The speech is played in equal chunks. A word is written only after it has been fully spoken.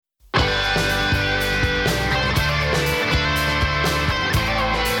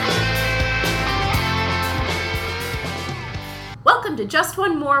to Just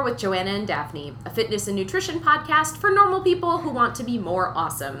One More with Joanna and Daphne, a fitness and nutrition podcast for normal people who want to be more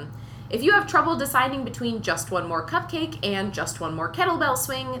awesome. If you have trouble deciding between Just One More Cupcake and Just One More Kettlebell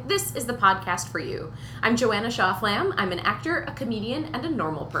Swing, this is the podcast for you. I'm Joanna Shaw-Flam. I'm an actor, a comedian, and a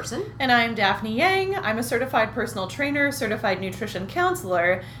normal person. And I'm Daphne Yang. I'm a certified personal trainer, certified nutrition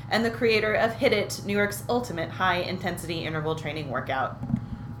counselor, and the creator of Hit It, New York's ultimate high-intensity interval training workout.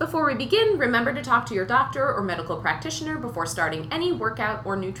 Before we begin, remember to talk to your doctor or medical practitioner before starting any workout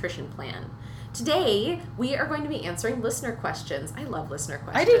or nutrition plan. Today, we are going to be answering listener questions. I love listener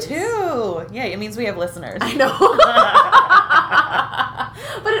questions. I do too. Yeah, it means we have listeners. I know.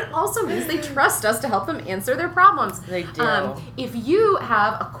 But it also means they trust us to help them answer their problems. They do. If you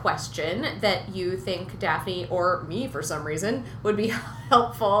have a question that you think Daphne or me, for some reason, would be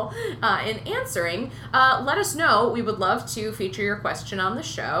helpful in answering, let us know. We would love to feature your question on the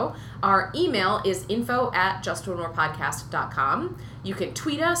show. Our email is info@justonemorepodcast.com. You can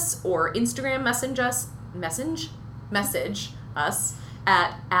tweet us or Instagram message us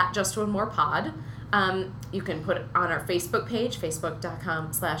at justonemorepod. You can put it on our Facebook page,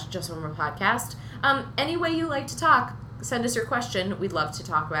 facebook.com/justonemorepodcast. Any way you like to talk, send us your question. We'd love to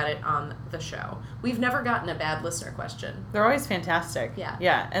talk about it on the show. We've never gotten a bad listener question. They're always fantastic. Yeah.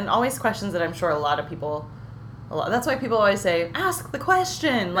 Yeah, and always questions that I'm sure that's why people always say, ask the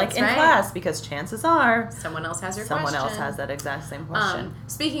question, like in class, because chances are someone else has someone else has that exact same question.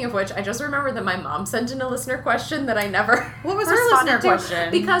 Speaking of which, I just remembered that my mom sent in a listener question that I never What was her listener question?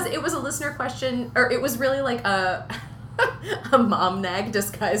 Because it was a listener question, or it was really like a mom nag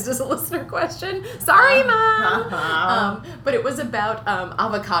disguised as a listener question. Sorry, Mom! But it was about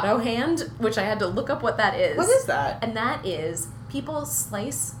avocado hand, which I had to look up what that is. What is that? And that is people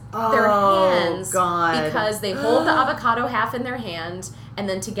slice their hands because they hold the avocado half in their hand, and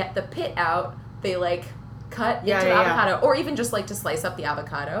then to get the pit out, they cut into the avocado, or even just to slice up the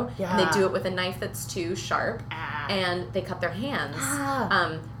avocado. Yeah. And they do it with a knife that's too sharp, and they cut their hands.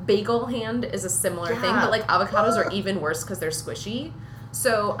 Bagel hand is a similar thing, but avocados are even worse because they're squishy.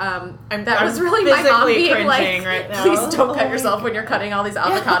 So that was really my mom being right now. Please don't cut yourself when you're cutting all these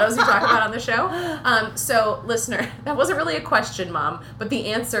avocados you talk about on the show. So listener, that wasn't really a question, Mom, but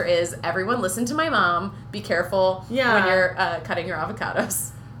the answer is everyone listen to my mom. Be careful when you're cutting your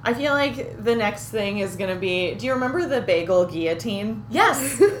avocados. I feel like the next thing is going to be, do you remember the bagel guillotine?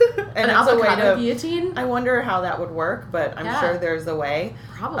 Yes. And an avocado guillotine? I wonder how that would work, but I'm sure there's a way.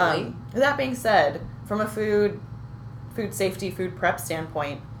 Probably. That being said, from a food safety, food prep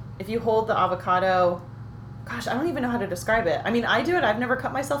standpoint, if you hold the avocado, gosh, I don't even know how to describe it. I mean, I do it. I've never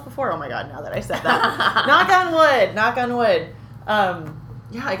cut myself before. Oh my God, now that I said that. Knock on wood.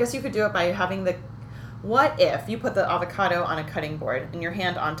 Yeah, I guess you could do it by having what if you put the avocado on a cutting board and your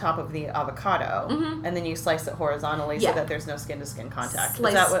hand on top of the avocado, and then you slice it horizontally so that there's no skin-to-skin contact?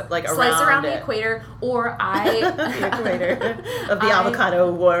 Slice, is that what, slice around the equator, or the equator of the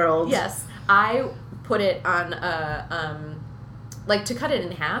avocado world. Yes. I put it on to cut it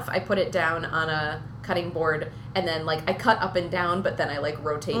in half, I put it down on a cutting board, and then I cut up and down, but then I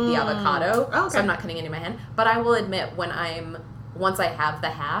rotate the avocado, so I'm not cutting it in my hand. But I will admit, once I have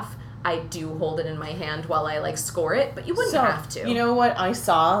the half, I do hold it in my hand while I score it, but you wouldn't have to. You know what I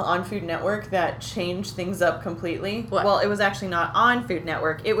saw on Food Network that changed things up completely? What? Well, it was actually not on Food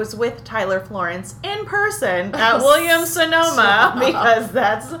Network. It was with Tyler Florence in person at Williams-Sonoma, because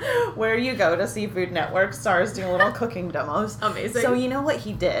that's where you go to see Food Network stars do little cooking demos. Amazing. So you know what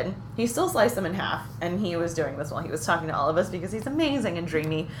he did? He still sliced them in half, and he was doing this while he was talking to all of us because he's amazing and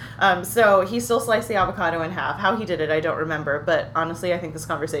dreamy. So he still sliced the avocado in half. How he did it, I don't remember, but honestly, I think this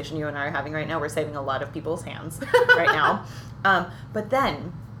conversation you and I are having right now, we're saving a lot of people's hands right now. But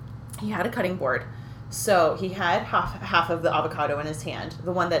then he had a cutting board. So he had half of the avocado in his hand,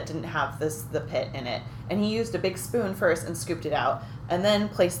 the one that didn't have the pit in it. And he used a big spoon first and scooped it out, and then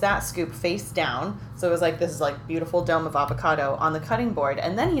placed that scoop face down. So it was this beautiful dome of avocado on the cutting board,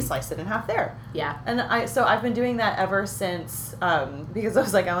 and then he sliced it in half there. Yeah. And I've been doing that ever since, because I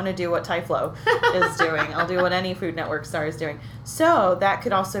was I want to do what Tyflo is doing. I'll do what any Food Network star is doing. So that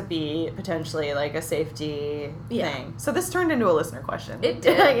could also be potentially a safety thing. So this turned into a listener question. It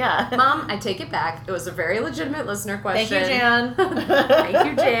did. Yeah. Mom, I take it back. It was a very legitimate listener question. Thank you, Jan. Thank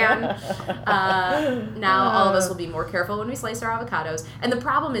you, Jan. Now all of us will be more careful when we slice our avocados. And the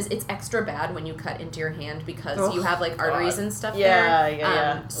problem is it's extra bad when you cut into your hand because you have arteries and stuff there.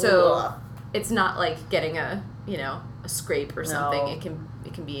 Yeah. So it's not getting a scrape or something. No.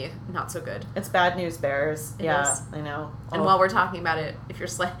 It can be not so good. It's bad news bears. It is. I know. And while we're talking about it, if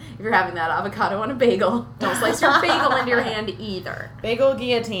you're having that avocado on a bagel, don't slice your bagel into your hand either. Bagel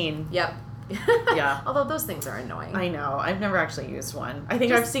guillotine. Yep. Yeah. Although those things are annoying. I know. I've never actually used one. I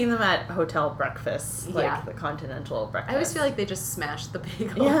think I've seen them at hotel breakfasts, like the continental breakfast. I always feel like they just smash the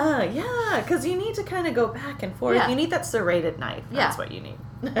bagel. Yeah, because you need to kind of go back and forth. You need that serrated knife. That's what you need.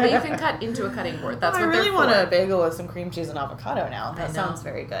 But you can cut into a cutting board. That's what I really they're want for. a bagel with some cream cheese and avocado now. That sounds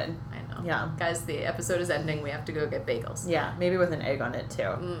very good. I know. Yeah. Guys, the episode is ending. We have to go get bagels. Yeah, maybe with an egg on it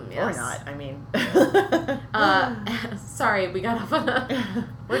too. Yes. Or not, I mean. Sorry, we got off on a...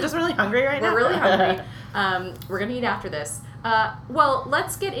 We're just really hungry right now. We're really hungry. We're going to eat after this. Well,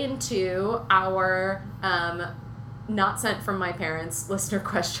 let's get into our... not sent from my parents listener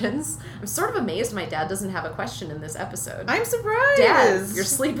questions. I'm sort of amazed my dad doesn't have a question in this episode. I'm surprised. Dad, you're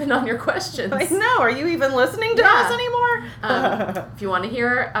sleeping on your questions. I know. Are you even listening to us anymore? If you want to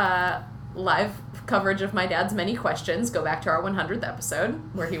hear live coverage of my dad's many questions, go back to our 100th episode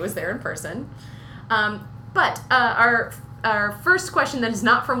where he was there in person. But our first question that is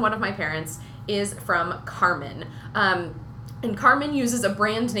not from one of my parents is from Carmen. And Carmen uses a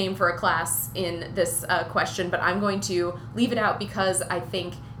brand name for a class in this question, but I'm going to leave it out because I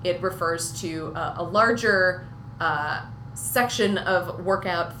think it refers to a larger section of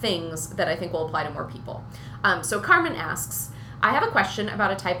workout things that I think will apply to more people. So Carmen asks, I have a question about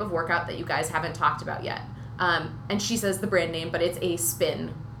a type of workout that you guys haven't talked about yet. And she says the brand name, but it's a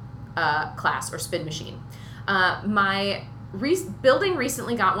spin class or spin machine. My building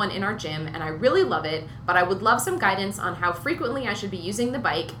recently got one in our gym, and I really love it, but I would love some guidance on how frequently I should be using the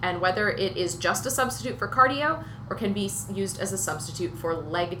bike and whether it is just a substitute for cardio or can be used as a substitute for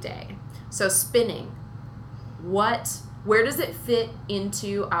leg day. So spinning, where does it fit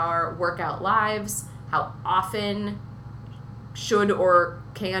into our workout lives? How often should or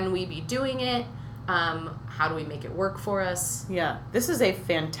can we be doing it? How do we make it work for us? Yeah, this is a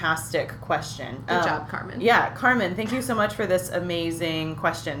fantastic question. Good job, Carmen. Yeah, Carmen, thank you so much for this amazing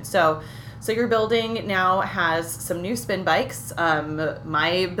question. So your building now has some new spin bikes.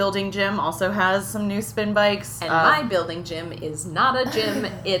 My building gym also has some new spin bikes. And my building gym is not a gym.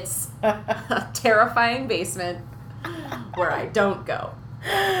 It's a terrifying basement where I don't go.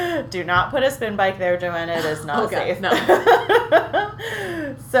 Do not put a spin bike there, Joanna. It is not safe. No.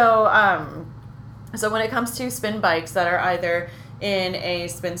 So when it comes to spin bikes that are either in a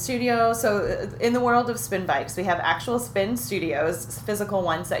spin studio, so in the world of spin bikes, we have actual spin studios, physical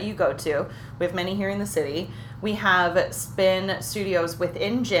ones that you go to. We have many here in the city. We have spin studios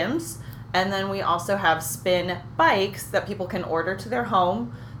within gyms, and then we also have spin bikes that people can order to their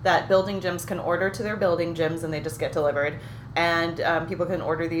home, that building gyms can order to their building gyms, and they just get delivered. And people can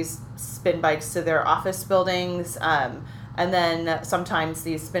order these spin bikes to their office buildings. And then sometimes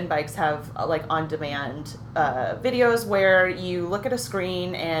these spin bikes have like on-demand videos where you look at a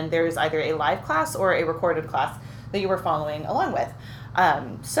screen and there's either a live class or a recorded class that you were following along with.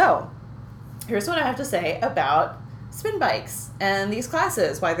 So here's what I have to say about spin bikes and these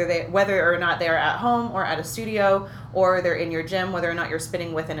classes, whether or not they're at home or at a studio or they're in your gym, whether or not you're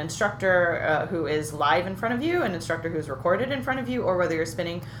spinning with an instructor who is live in front of you, an instructor who's recorded in front of you, or whether you're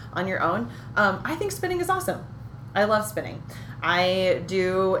spinning on your own. I think spinning is awesome. I love spinning. I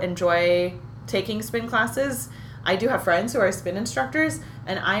do enjoy taking spin classes. I do have friends who are spin instructors,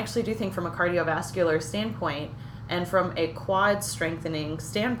 and I actually do think from a cardiovascular standpoint and from a quad strengthening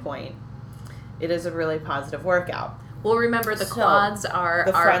standpoint, it is a really positive workout. Well, remember the quads are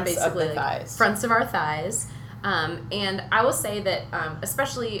basically of the thighs. Fronts of our thighs. And I will say that,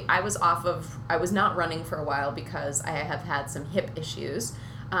 especially I was not running for a while because I have had some hip issues.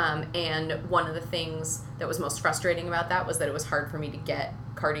 And one of the things that was most frustrating about that was that it was hard for me to get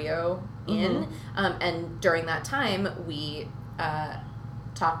cardio in. And during that time, we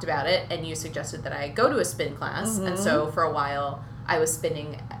talked about it, and you suggested that I go to a spin class. And so for a while, I was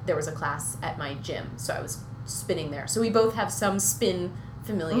spinning. There was a class at my gym, so I was spinning there. So we both have some spin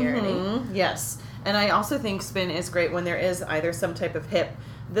familiarity. Yes. And I also think spin is great when there is either some type of hip,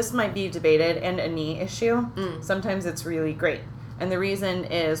 this might be debated, and a knee issue. Sometimes it's really great. And the reason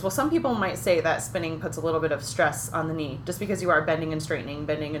is, well, some people might say that spinning puts a little bit of stress on the knee just because you are bending and straightening,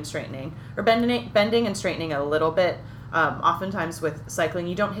 or bending and straightening a little bit. Oftentimes with cycling,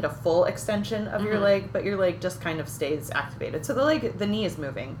 you don't hit a full extension of your leg, but your leg just kind of stays activated. So the knee is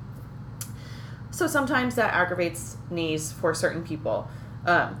moving. So sometimes that aggravates knees for certain people.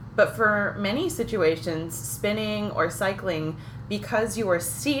 But for many situations, spinning or cycling, because you are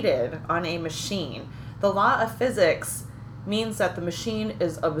seated on a machine, the law of physics means that the machine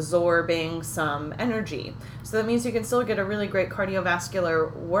is absorbing some energy. So that means you can still get a really great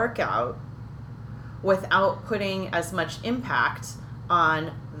cardiovascular workout without putting as much impact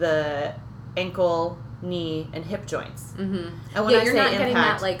on the ankle knee, and hip joints. Mm-hmm. And when I you're say not impact, getting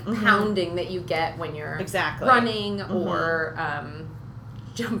that like pounding that you get when you're running or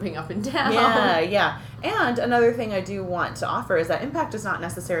jumping up and down. Yeah. And another thing I do want to offer is that impact is not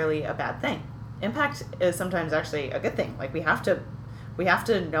necessarily a bad thing. Impact is sometimes actually a good thing. Like we have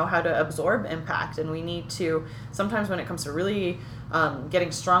to know how to absorb impact, and we need to, sometimes when it comes to really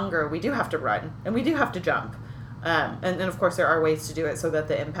getting stronger, we do have to run and we do have to jump. And of course there are ways to do it so that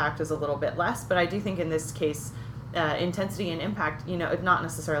the impact is a little bit less, but I do think in this case, intensity and impact, it's not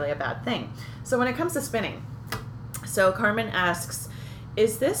necessarily a bad thing. So when it comes to spinning, so Carmen asks,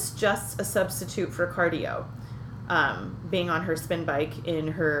 is this just a substitute for cardio? Being on her spin bike in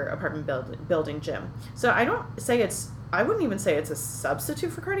her apartment building gym. So I wouldn't even say it's a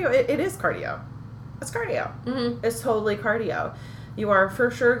substitute for cardio. It is cardio. It's cardio. Mm-hmm. It's totally cardio. You are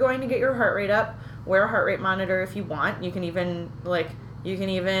for sure going to get your heart rate up. Wear a heart rate monitor if you want. You can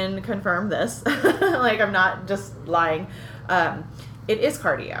even confirm this. Like, I'm not just lying. It is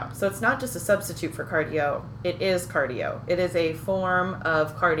cardio. So it's not just a substitute for cardio. It is cardio. It is a form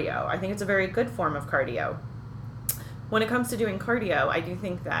of cardio. I think it's a very good form of cardio. When it comes to doing cardio, I do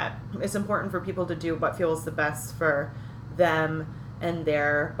think that it's important for people to do what feels the best for them and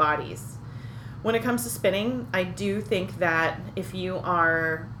their bodies. When it comes to spinning, I do think that if you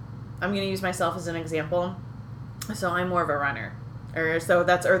are, I'm going to use myself as an example. So I'm more of a runner. That's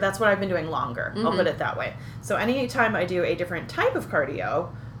what I've been doing longer. Mm-hmm. I'll put it that way. So anytime I do a different type of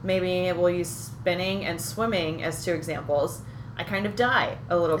cardio, maybe we'll use spinning and swimming as two examples, I kind of die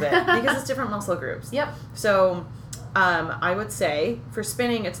a little bit because it's different muscle groups. Yep. So I would say for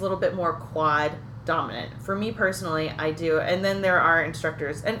spinning, it's a little bit more quad dominant. For me personally, I do. And then there are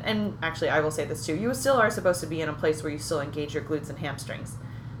instructors. And actually, I will say this too. You still are supposed to be in a place where you still engage your glutes and hamstrings.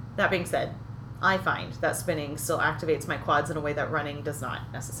 That being said, I find that spinning still activates my quads in a way that running does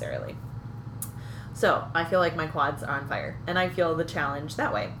not necessarily. So I feel like my quads are on fire. And I feel the challenge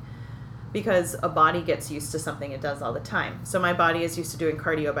that way. Because a body gets used to something it does all the time. So my body is used to doing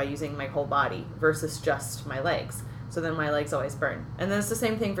cardio by using my whole body versus just my legs. So then my legs always burn. And then it's the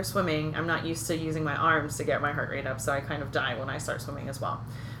same thing for swimming. I'm not used to using my arms to get my heart rate up, so I kind of die when I start swimming as well.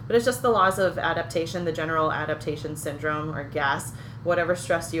 But it's just the laws of adaptation, the general adaptation syndrome or GAS. Whatever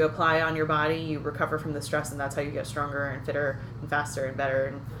stress you apply on your body, you recover from the stress, and that's how you get stronger and fitter and faster and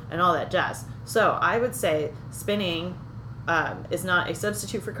better and all that jazz. So I would say spinning is not a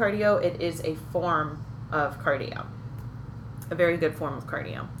substitute for cardio. It is a form of cardio. A very good form of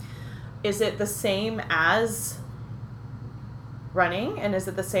cardio. Is it the same as running, and is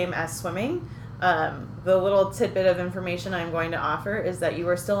it the same as swimming? The little tidbit of information I'm going to offer is that you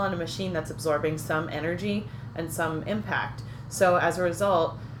are still on a machine that's absorbing some energy and some impact. So as a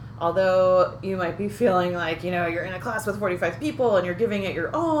result, although you might be feeling like, you're in a class with 45 people and you're giving it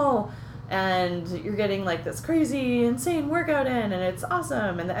your all, and you're getting like this crazy, insane workout in, and it's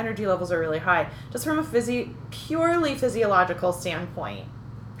awesome, and the energy levels are really high, just from a purely physiological standpoint,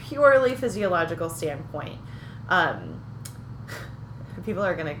 people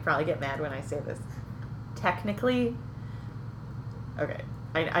are going to probably get mad when I say this. Technically, okay,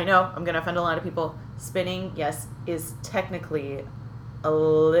 I know I'm going to offend a lot of people. Spinning, yes, is technically a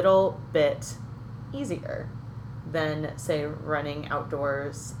little bit easier than, say, running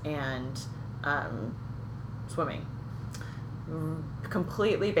outdoors and swimming.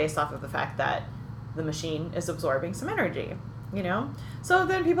 Completely based off of the fact that the machine is absorbing some energy, So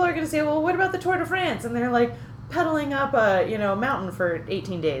then people are going to say, well, what about the Tour de France? And they're like, pedaling up a mountain for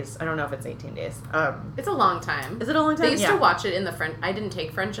 18 days. I don't know if it's 18 days. It's a long time. Is it a long time? They used to watch it in the French. I didn't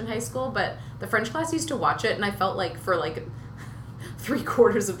take French in high school, but the French class used to watch it, and I felt like for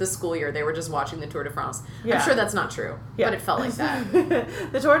 3/4 of the school year they were just watching the Tour de France. Yeah. I'm sure that's not true, but it felt like that.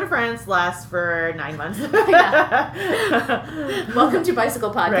 The Tour de France lasts for 9 months. Welcome to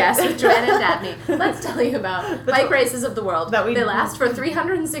Bicycle Podcast with Joanna and Dabney. Let's tell you about bike races of the world. They last for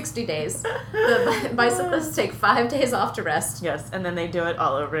 360 days. The bicyclists take 5 days off to rest. Yes, and then they do it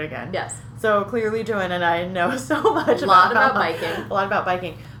all over again. Yes. So clearly Joanna and I know so much about biking. A lot about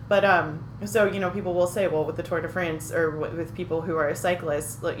biking. But, so, people will say, well, with the Tour de France or with people who are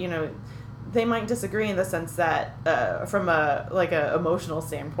cyclists, they might disagree in the sense that, from a emotional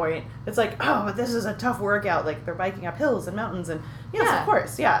standpoint, it's like, oh, this is a tough workout. Like, they're biking up hills and mountains and, yes, of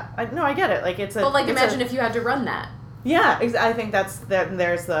course, yeah. I get it. Like, it's a... But, imagine if you had to run that. Yeah, I think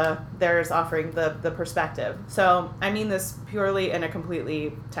there's offering the perspective. So, I mean this purely in a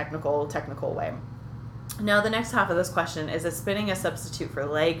completely technical way. Now, the next half of this question is spinning a substitute for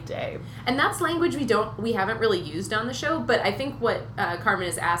leg day? And that's language we haven't really used on the show, but I think what Carmen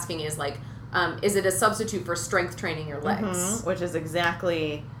is asking is is it a substitute for strength training your legs? Mm-hmm, which is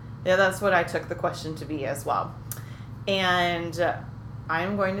exactly Yeah, that's what I took the question to be as well. And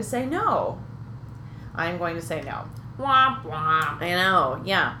I'm going to say no. I'm going to say no. Womp womp. I know,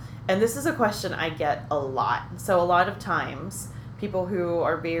 yeah. And this is a question I get a lot. So a lot of times, people who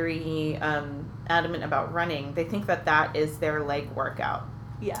are very adamant about running, they think that is their leg workout.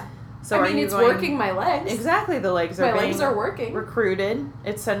 Yeah. So I mean, it's working my legs. Exactly, the legs are my legs are working. Recruited.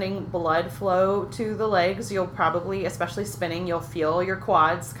 It's sending blood flow to the legs. You'll probably, especially spinning, you'll feel your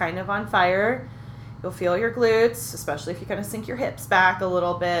quads kind of on fire. You'll feel your glutes, especially if you kind of sink your hips back a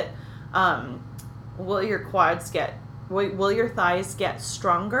little bit. Will your thighs get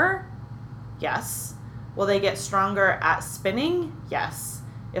stronger? Yes. Will they get stronger at spinning? Yes.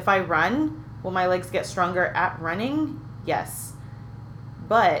 If I run, will my legs get stronger at running? Yes.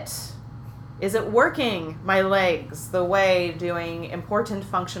 But is it working my legs the way doing important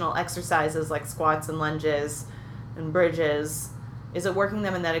functional exercises like squats and lunges and bridges? Is it working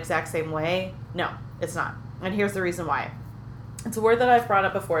them in that exact same way? No, it's not. And here's the reason why. It's a word that I've brought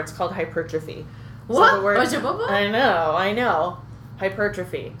up before. It's called hypertrophy. What? So the word, I know.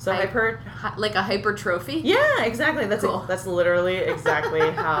 Hypertrophy. So like a hypertrophy? Yeah, exactly. That's cool. That's literally exactly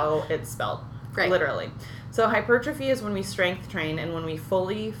how it's spelled. Great. Literally. So hypertrophy is when we strength train and when we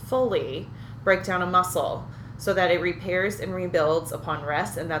fully break down a muscle so that it repairs and rebuilds upon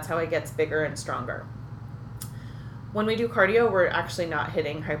rest, and that's how it gets bigger and stronger. When we do cardio, we're actually not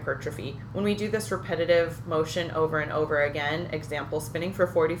hitting hypertrophy. When we do this repetitive motion over and over again, example, spinning for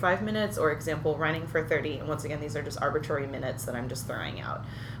 45 minutes or example, running for 30, and once again, these are just arbitrary minutes that I'm just throwing out.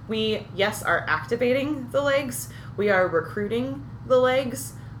 We, yes, are activating the legs. We are recruiting the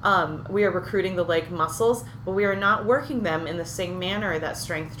legs. We are recruiting the leg muscles, but we are not working them in the same manner that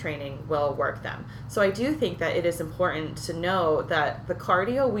strength training will work them. So I do think that it is important to know that the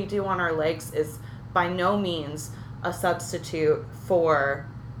cardio we do on our legs is by no means a substitute for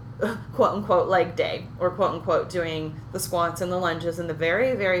quote unquote leg day or quote unquote doing the squats and the lunges and the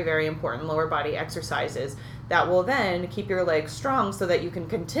very, very, very important lower body exercises that will then keep your legs strong so that you can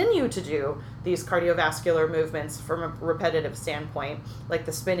continue to do these cardiovascular movements from a repetitive standpoint, like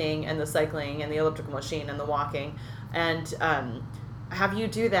the spinning and the cycling and the elliptical machine and the walking, and have you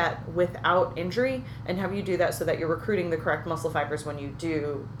do that without injury, and have you do that so that you're recruiting the correct muscle fibers when you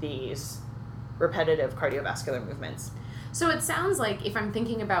do these repetitive cardiovascular movements. So it sounds like if I'm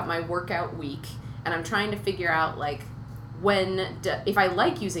thinking about my workout week and I'm trying to figure out like if I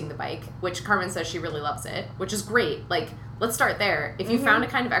like using the bike, which Carmen says she really loves it, which is great. Like, let's start there. If you found a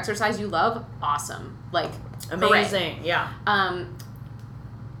kind of exercise you love, awesome. Like, amazing. Hooray. Yeah.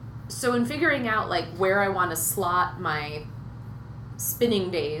 So in figuring out like where I want to slot my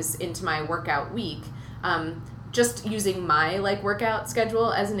spinning days into my workout week, just using my like workout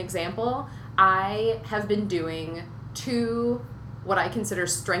schedule as an example, I have been doing 2 what I consider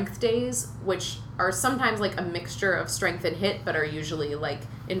strength days, which are sometimes like a mixture of strength and HIIT, but are usually like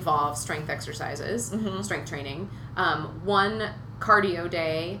involve strength exercises, strength training. 1 cardio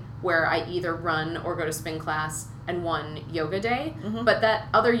day where I either run or go to spin class, and 1 yoga day. But that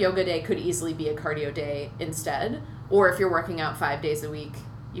other yoga day could easily be a cardio day instead. Or if you're working out 5 days a week,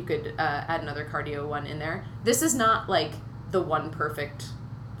 you could add another cardio one in there. This is not like the one perfect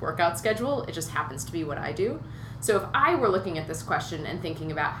workout schedule. It just happens to be what I do. So if I were looking at this question and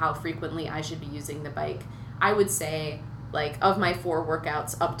thinking about how frequently I should be using the bike, I would say like of my 4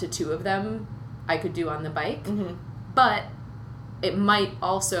 workouts, up to 2 of them I could do on the bike. But it might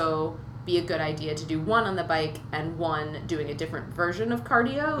also be a good idea to do 1 on the bike and 1 doing a different version of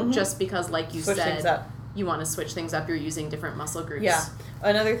cardio, just because like you said, you want to switch things up. You're using different muscle groups. Yeah.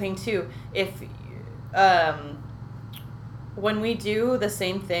 Another thing too, if when we do the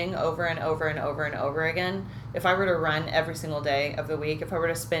same thing over and over and over and over again, if I were to run every single day of the week, if I were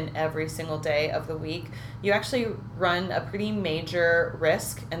to spin every single day of the week, you actually run a pretty major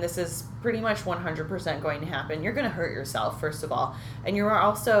risk, and this is pretty much 100% going to happen. You're going to hurt yourself, first of all, and you are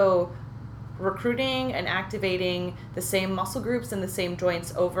also recruiting and activating the same muscle groups and the same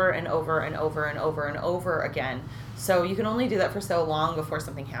joints over and over and over and over and over again. So you can only do that for so long before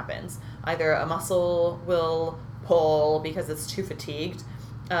something happens. Either a muscle will pull because it's too fatigued,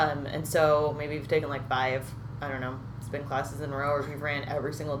 and so maybe you've taken like 5, spin classes in a row, or if you've ran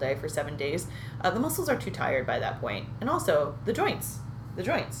every single day for 7 days, the muscles are too tired by that point. And also the joints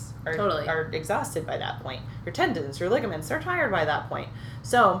are exhausted by that point. Your tendons, your ligaments are tired by that point.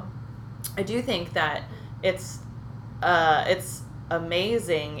 So I do think that it's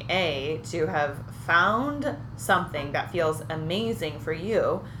amazing, to have found something that feels amazing for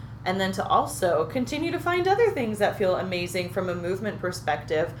you, and then to also continue to find other things that feel amazing from a movement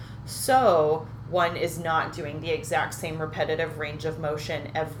perspective. So one is not doing the exact same repetitive range of motion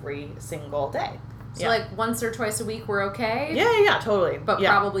every single day. So, like, once or twice a week, we're okay? Yeah, totally. But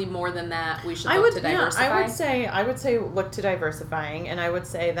probably more than that, we should look to diversify? I would say look to diversifying, and I would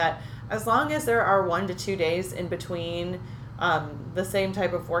say that as long as there are 1 to 2 days in between the same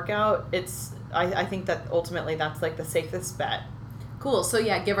type of workout, I think that ultimately that's, like, the safest bet. Cool. So,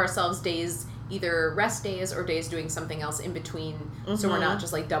 yeah, give ourselves days, either rest days or days doing something else in between, so we're not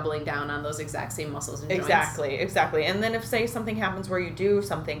just, like, doubling down on those exact same muscles and joints. Exactly. And then if, say, something happens where you do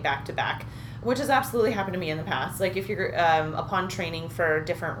something back-to-back, which has absolutely happened to me in the past. Like, if you're, upon training for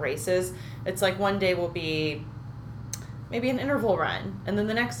different races, it's like one day will be maybe an interval run, and then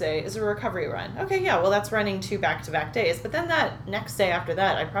the next day is a recovery run. Okay, yeah, well, that's running 2 back-to-back days. But then that next day after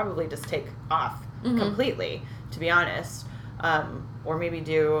that, I probably just take off completely, to be honest. Or maybe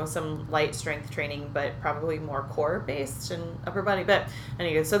do some light strength training, but probably more core-based and upper body. But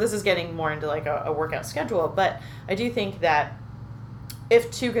anyway, so this is getting more into, like, a workout schedule. But I do think that if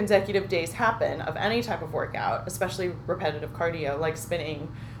 2 consecutive days happen of any type of workout, especially repetitive cardio like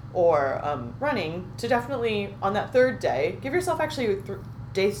spinning or running, to definitely on that 3rd day, give yourself actually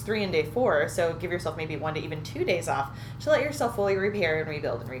days 3 and day 4, so give yourself maybe 1 to even 2 days off to let yourself fully repair and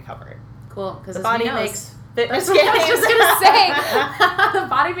rebuild and recover. Cool, because the body makes fitness gains. I was just going to say. The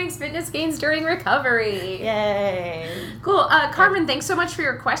body makes fitness gains during recovery. Yay. Cool. Carmen, thanks so much for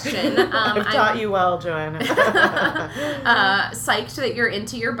your question. I've taught you well, Joanna. Psyched that you're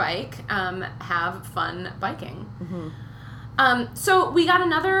into your bike. Have fun biking. So we got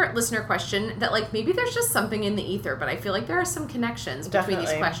another listener question that, like, maybe there's just something in the ether, but I feel like there are some connections between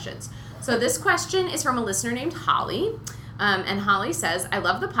these questions. So this question is from a listener named Holly. And Holly says, I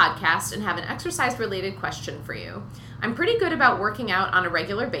love the podcast and have an exercise-related question for you. I'm pretty good about working out on a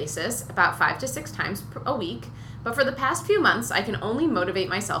regular basis, about 5 to 6 times a week, but for the past few months, I can only motivate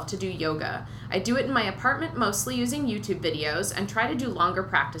myself to do yoga. I do it in my apartment mostly using YouTube videos and try to do longer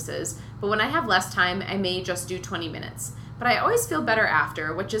practices, but when I have less time, I may just do 20 minutes. But I always feel better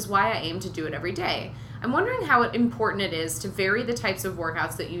after, which is why I aim to do it every day. I'm wondering how important it is to vary the types of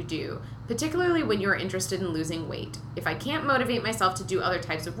workouts that you do, particularly when you're interested in losing weight. If I can't motivate myself to do other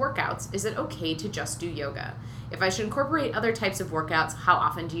types of workouts, is it okay to just do yoga? If I should incorporate other types of workouts, how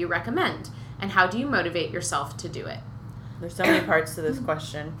often do you recommend? And how do you motivate yourself to do it? There's so many parts to this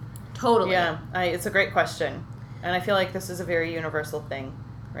question. Totally. Yeah, it's a great question. And I feel like this is a very universal thing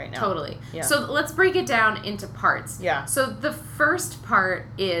right now. Totally. Yeah. So let's break it down into parts. Yeah. So the first part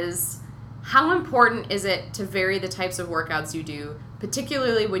is, how important is it to vary the types of workouts you do,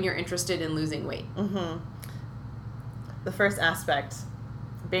 particularly when you're interested in losing weight? The first aspect,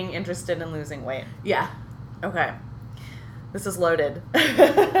 being interested in losing weight. Yeah. Okay. This is loaded.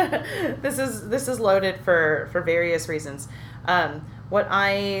 This is loaded for various reasons. What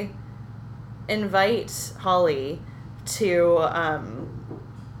I invite Holly to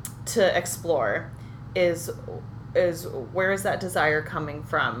explore is where is that desire coming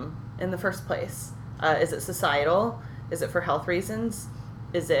from in the first place? Is it societal? Is it for health reasons?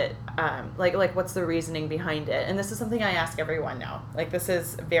 Is it like what's the reasoning behind it? And this is something I ask everyone now. Like, this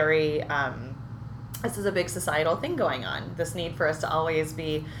is very this is a big societal thing going on. This need for us to always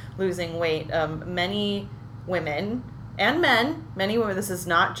be losing weight. Many women and men, this is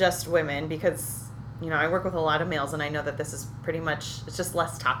not just women, because, you know, I work with a lot of males and I know that this is pretty much, it's just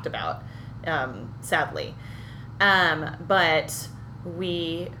less talked about, sadly. But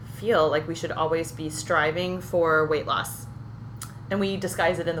we feel like we should always be striving for weight loss. And we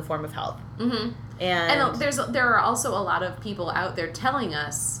disguise it in the form of health. And there are also a lot of people out there telling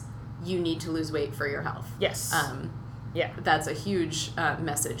us you need to lose weight for your health. Yes. That's a huge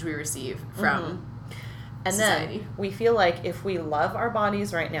message we receive from and society. Then we feel like if we love our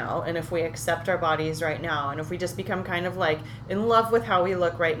bodies right now, and if we accept our bodies right now, and if we just become kind of like in love with how we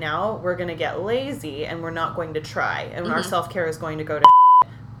look right now, we're going to get lazy and we're not going to try. And our self-care is going to go to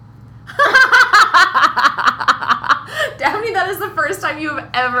Daphne, that is the first time you have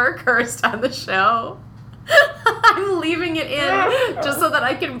ever cursed on the show. I'm leaving it in just so that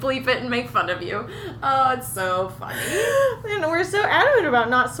I can bleep it and make fun of you. Oh, it's so funny. And we're so adamant about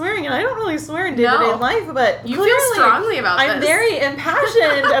not swearing, and I don't really swear in day-to-day life, but you feel strongly about this. I'm very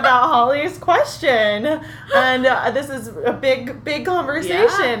impassioned about Holly's question, and this is a big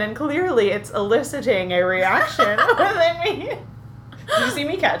conversation, and clearly it's eliciting a reaction within me. Did you see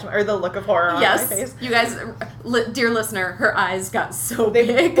me catch the look of horror on my face? You guys, dear listener, her eyes got so big.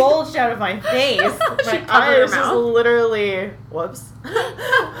 They bulged out of my face. My eyes just literally, whoops.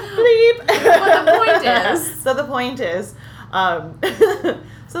 Bleep. But the point is. So the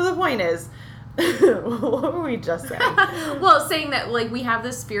point is, What were we just saying? Well, saying that, like, we have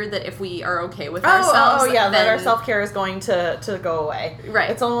this fear that if we are okay with ourselves... that our self-care is going to go away. Right.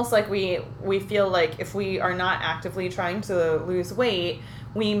 It's almost like we feel like if we are not actively trying to lose weight,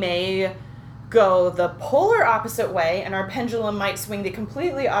 we may go the polar opposite way, and our pendulum might swing the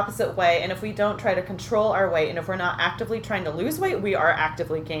completely opposite way, and if we don't try to control our weight, and if we're not actively trying to lose weight, we are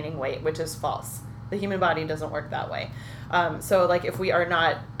actively gaining weight, which is false. The human body doesn't work that way. So, like, if we are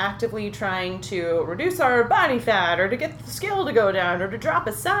not actively trying to reduce our body fat, or to get the scale to go down, or to drop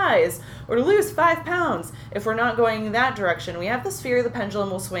a size, or to lose 5 pounds, if we're not going in that direction, we have this fear the pendulum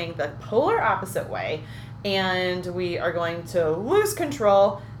will swing the polar opposite way, and we are going to lose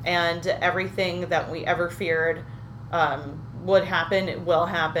control, and everything that we ever feared would happen, it will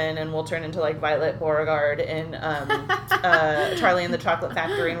happen, and we'll turn into, like, Violet Beauregard in Charlie and the Chocolate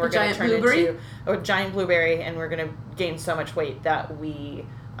Factory, and we're going to turn into a giant blueberry, and we're going to gain so much weight that we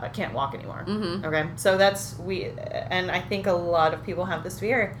can't walk anymore. Mm-hmm. Okay? So and I think a lot of people have this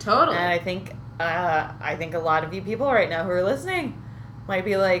fear. Totally. And I think a lot of you people right now who are listening might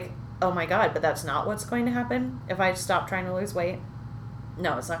be like, oh my God, but that's not what's going to happen if I stop trying to lose weight.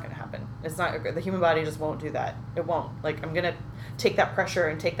 No, it's not going to happen. It's not. The human body just won't do that. It won't. Like, I'm going to take that pressure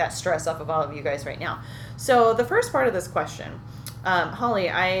and take that stress off of all of you guys right now. So the first part of this question, Holly,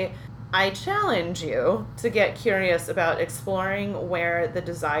 I challenge you to get curious about exploring where the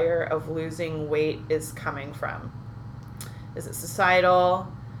desire of losing weight is coming from. Is it societal?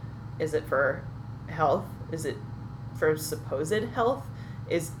 Is it for health? Is it for supposed health?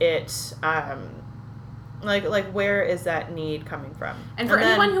 Is it... Like where is that need coming from? And for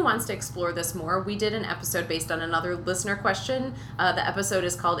anyone who wants to explore this more, we did an episode based on another listener question. The episode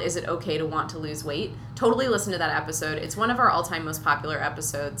is called, Is It Okay to Want to Lose Weight? Totally listen to that episode. It's one of our all-time most popular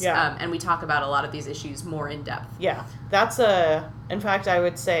episodes. Yeah. And we talk about a lot of these issues more in depth. Yeah. In fact, I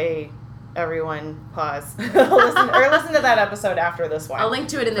would say everyone pause. listen to that episode after this one. I'll link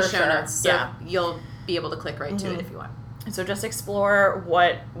to it in the show notes. So you'll be able to click right to it if you want. So just explore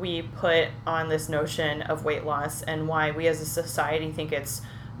what we put on this notion of weight loss and why we as a society think it's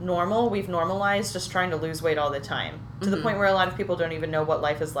normal. We've normalized just trying to lose weight all the time to the point where a lot of people don't even know what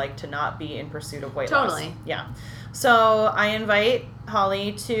life is like to not be in pursuit of weight loss. Totally. Yeah. So I invite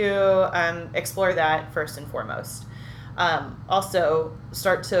Holly to explore that first and foremost. Also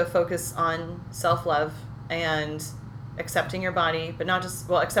start to focus on self-love and accepting your body, but not just,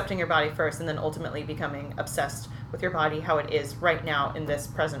 accepting your body first and then ultimately becoming obsessed with your body, how it is right now in this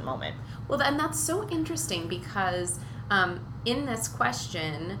present moment. Well, and that's so interesting because in this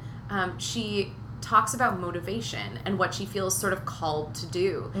question, she talks about motivation and what she feels sort of called to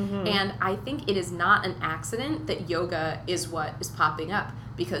do. Mm-hmm. And I think it is not an accident that yoga is what is popping up,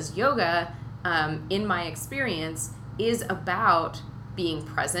 because yoga, in my experience, is about being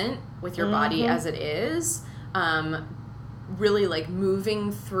present with your body as it is, really like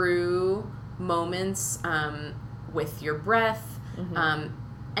moving through moments with your breath.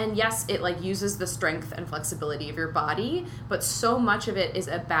 And yes, it like uses the strength and flexibility of your body, but so much of it is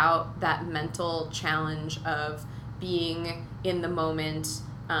about that mental challenge of being in the moment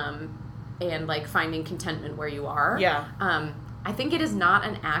and like finding contentment where you are. Yeah. I think it is not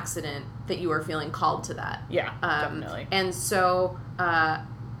an accident that you are feeling called to that. Yeah, definitely. And so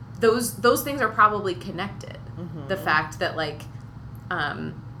those things are probably connected. The fact that like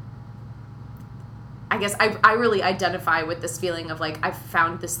I guess I really identify with this feeling of like I've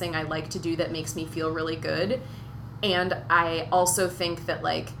found this thing I like to do that makes me feel really good, and I also think that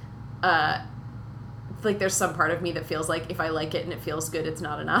like there's some part of me that feels like if I like it and it feels good, it's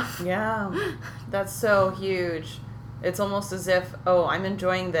not enough. Yeah, that's so huge. It's almost as if, I'm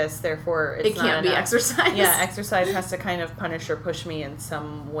enjoying this, therefore it can't be exercise. Yeah, exercise has to kind of punish or push me in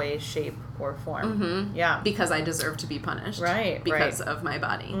some way, shape, or form. Yeah. Because I deserve to be punished. Right. Because of my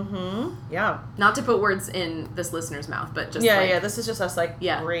body. Yeah. Not to put words in this listener's mouth, but just this is just us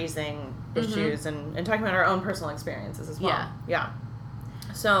raising issues and talking about our own personal experiences as well. Yeah.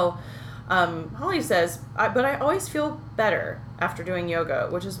 So, Holly says, but I always feel better after doing yoga,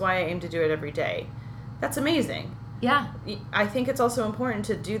 which is why I aim to do it every day. That's amazing. Yeah. I think it's also important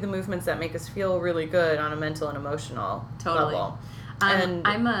to do the movements that make us feel really good on a mental and emotional level. And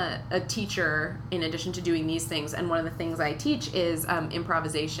I'm a teacher in addition to doing these things, and one of the things I teach is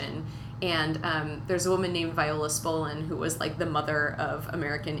improvisation. And there's a woman named Viola Spolin who was like the mother of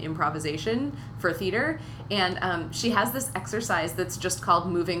American improvisation for theater. And she has this exercise that's just called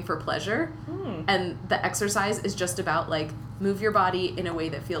moving for pleasure. And the exercise is just about like move your body in a way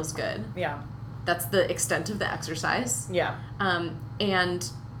that feels good. Yeah. That's the extent of the exercise. Yeah.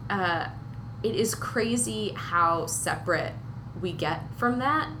 And it is crazy how separate we get from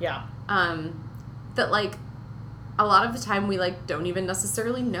that. Yeah. that, like, a lot of the time we, like, don't even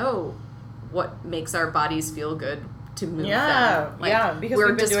necessarily know what makes our bodies feel good to move them. Like, because we're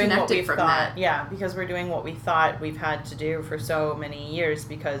we've been doing what we from thought. that. Yeah, because we're doing what we thought we've had to do for so many years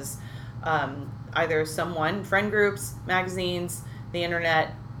because either friend groups, magazines, the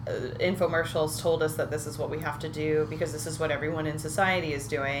internet, infomercials told us that this is what we have to do because this is what everyone in society is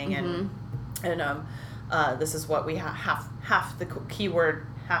doing, and this is what we have the keyword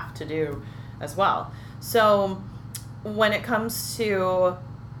have to do as well. So when it comes to,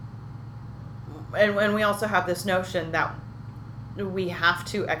 and we also have this notion that we have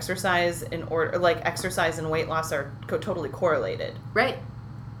to exercise in order, like exercise and weight loss are totally correlated. Right.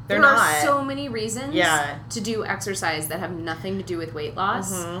 There are so many reasons Yeah. to do exercise that have nothing to do with weight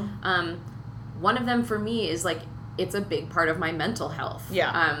loss. Mm-hmm. One of them for me is, like, it's a big part of my mental health.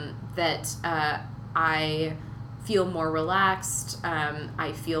 Yeah. That I feel more relaxed.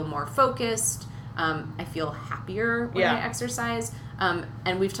 I feel more focused. I feel happier when I exercise.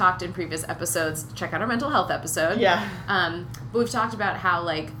 And we've talked in previous episodes, check out our mental health episode. Yeah. But we've talked about how,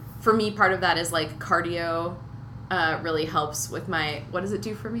 like, for me, part of that is, like, cardio really helps with my, what does it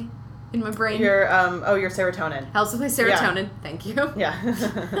do for me in my brain? Your serotonin. Helps with my serotonin. Yeah. Thank you. Yeah.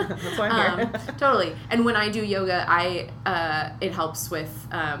 That's why I'm here. Totally. And when I do yoga, it helps with,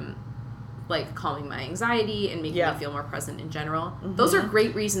 like, calming my anxiety and making me feel more present in general. Mm-hmm. Those are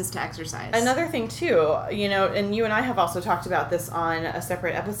great reasons to exercise. Another thing, too, and you and I have also talked about this on a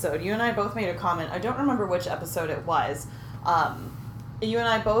separate episode. You and I both made a comment. I don't remember which episode it was. You and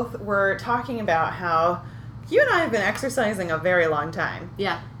I both were talking about how you and I have been exercising a very long time.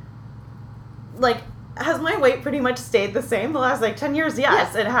 Yeah. Like, has my weight pretty much stayed the same the last, 10 years?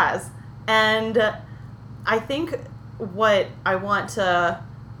 Yes, it has. And I think what I want to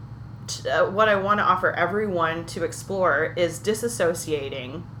offer everyone to explore is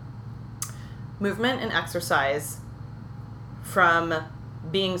disassociating movement and exercise from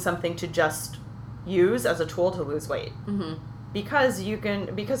being something to just use as a tool to lose weight. Mm-hmm.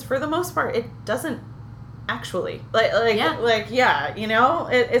 Because for the most part, it doesn't actually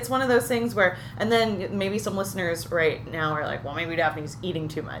it's one of those things where, and then maybe some listeners right now are like, well, maybe Daphne's eating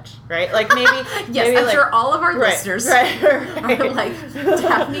too much, right? Like maybe yes, maybe I'm sure all of our listeners are like,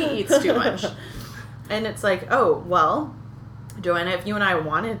 Daphne eats too much. And it's like, oh, well, Joanna, if you and I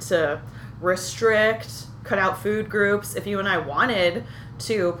wanted to restrict, cut out food groups, if you and I wanted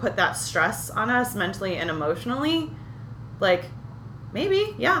to put that stress on us mentally and emotionally, like,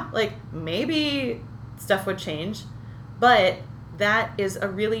 maybe stuff would change, but that is a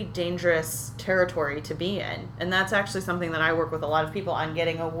really dangerous territory to be in. And that's actually something that I work with a lot of people on,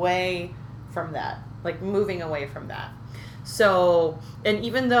 getting away from that, like moving away from that. So, and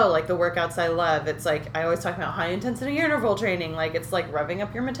even though, like, the workouts I love, it's like, I always talk about high intensity interval training, like it's like revving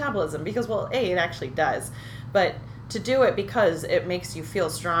up your metabolism, because, well, it actually does, but to do it because it makes you feel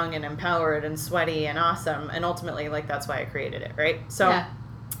strong and empowered and sweaty and awesome, and ultimately, like, that's why I created it, right? So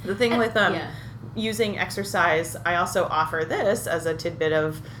the thing with using exercise, I also offer this as a tidbit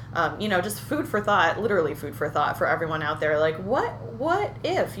of, just food for thought, literally food for thought for everyone out there. Like, what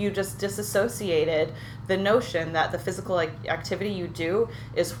if you just disassociated the notion that the physical activity you do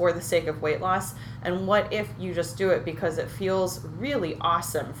is for the sake of weight loss? And what if you just do it because it feels really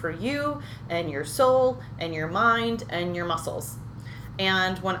awesome for you and your soul and your mind and your muscles?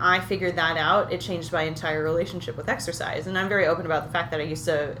 And when I figured that out, it changed my entire relationship with exercise. And I'm very open about the fact that I used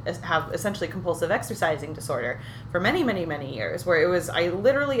to have essentially compulsive exercising disorder for many, many, many years, where I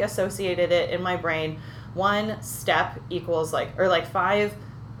literally associated it in my brain. 1 step equals 5,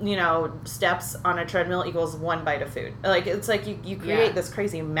 steps on a treadmill equals 1 bite of food. Like, it's like you create this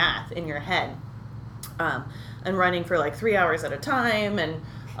crazy math in your head, and running for 3 hours at a time. And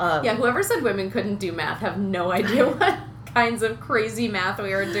whoever said women couldn't do math have no idea what kinds of crazy math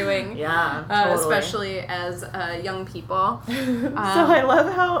we are doing. Yeah, totally. Especially as young people. So I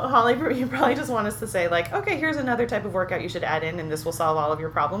love how, Holly, you probably just want us to say, okay, here's another type of workout you should add in, and this will solve all of your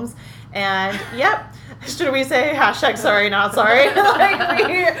problems. And, yep, should we say #sorry, not sorry?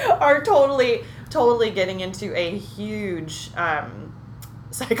 We are totally getting into a huge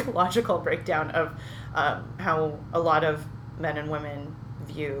psychological breakdown of how a lot of men and women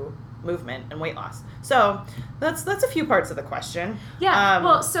view movement and weight loss. So that's a few parts of the question.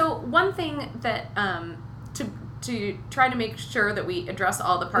 Yeah. So one thing that to try to make sure that we address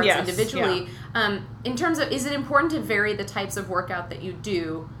all the parts individually, in terms of, is it important to vary the types of workout that you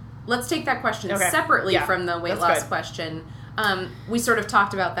do? Let's take that question separately from the weight loss question. We sort of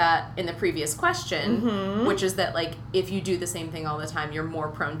talked about that in the previous question, which is that, if you do the same thing all the time, you're more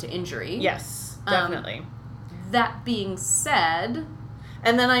prone to injury. Yes, definitely. That being said,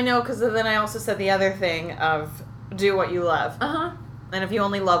 And then I know, because then I also said the other thing of do what you love. Uh-huh. And if you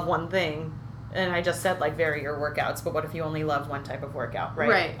only love one thing, and I just said, like, vary your workouts, but what if you only love one type of workout,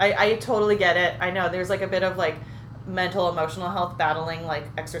 right? Right. I totally get it. I know there's, like, a bit of, like, mental, emotional health battling, like,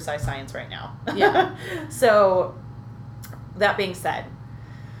 exercise science right now. Yeah. So, that being said,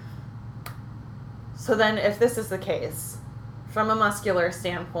 so then if this is the case, from a muscular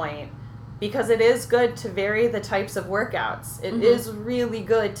standpoint, because it is good to vary the types of workouts. It is really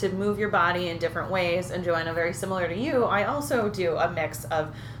good to move your body in different ways. And Joanna, very similar to you, I also do a mix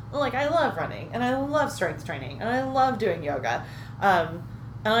of, like, I love running, and I love strength training, and I love doing yoga. And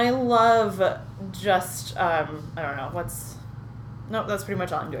I love just, I don't know, that's pretty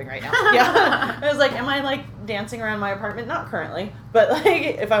much all I'm doing right now. Yeah. I was like, am I, like, dancing around my apartment? Not currently. But, like,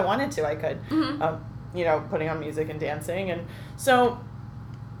 if I wanted to, I could. You know, putting on music and dancing. And so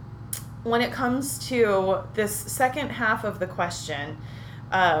when it comes to this second half of the question,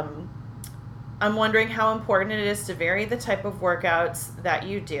 I'm wondering how important it is to vary the type of workouts that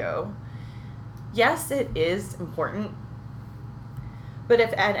you do. Yes, it is important. But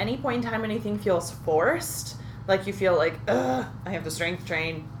if at any point in time anything feels forced, like you feel like, I have to strength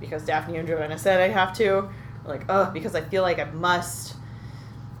train because Daphne and Joanna said I have to, like, because I feel like I must,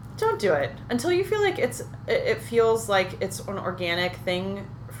 don't do it until you feel like it feels like it's an organic thing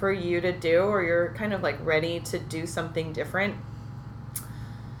for you to do, or you're kind of like ready to do something different.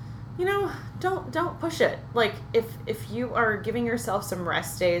 You know, don't push it. Like, if you are giving yourself some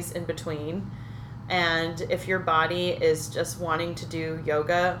rest days in between, and if your body is just wanting to do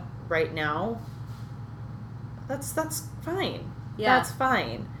yoga right now, that's fine. Yeah. That's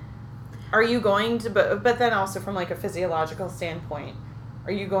fine. Are you going to, but then also from like a physiological standpoint,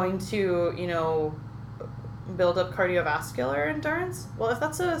 are you going to, you know, build up cardiovascular endurance? Well, if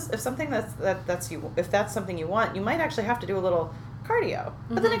that's something you want, you might actually have to do a little cardio.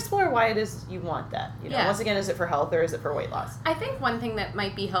 But then explore why it is you want that. You know, once again, is it for health or is it for weight loss? I think one thing that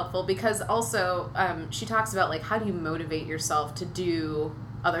might be helpful, because also she talks about, like, how do you motivate yourself to do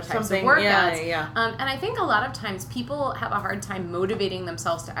other types of workouts. And I think a lot of times people have a hard time motivating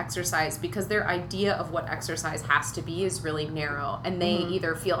themselves to exercise because their idea of what exercise has to be is really narrow, and they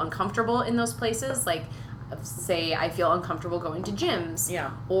either feel uncomfortable in those places, like, say, I feel uncomfortable going to gyms,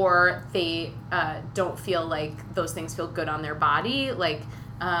 or they don't feel like those things feel good on their body, like,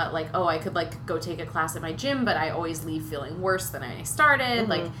 oh, I could, like, go take a class at my gym, but I always leave feeling worse than I started.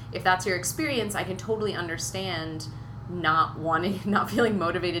 Like, if that's your experience, I can totally understand not feeling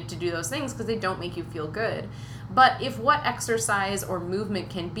motivated to do those things because they don't make you feel good. But if what exercise or movement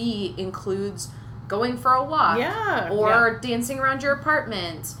can be includes going for a walk, or dancing around your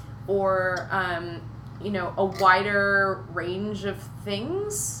apartment, or you know, a wider range of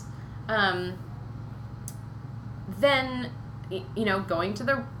things, then, you know, going to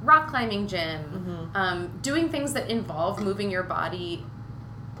the rock climbing gym, doing things that involve moving your body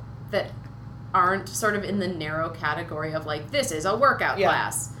that aren't sort of in the narrow category of, like, this is a workout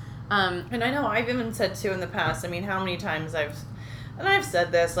class. And I know I've even said, too, in the past, I mean, how many times I've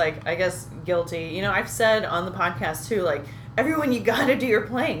said this, like, I guess guilty, you know, I've said on the podcast, too, like, everyone, you gotta do your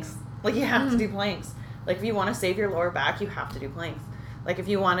planks. Like, you have to do planks. Like, if you want to save your lower back, you have to do planks. Like, if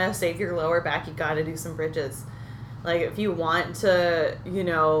you want to save your lower back, you gotta do some bridges. Like, if you want to, you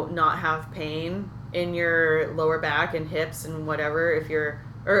know, not have pain in your lower back and hips and whatever, if you're,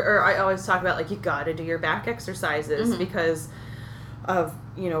 or I always talk about, like, you gotta do your back exercises because of,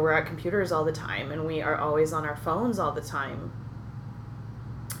 you know, we're at computers all the time and we are always on our phones all the time.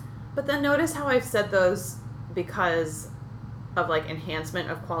 But then notice how I've said those because of, like, enhancement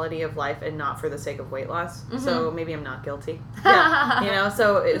of quality of life and not for the sake of weight loss. So maybe I'm not guilty. You know,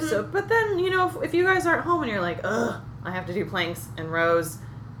 so but then, you know, if you guys are at home and you're like, I have to do planks and rows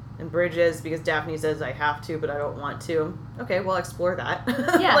and bridges because Daphne says I have to, but I don't want to. Okay, well, explore that.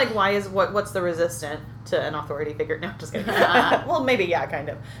 Like, what's the resistance to an authority figure? No, just kidding. Well, maybe, kind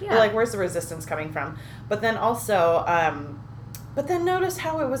of. But, like, where's the resistance coming from? But then also, but then notice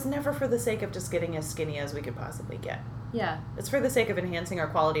how it was never for the sake of just getting as skinny as we could possibly get. It's for the sake of enhancing our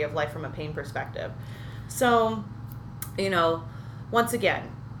quality of life from a pain perspective. So, you know, once again,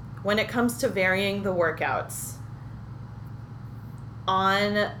 when it comes to varying the workouts,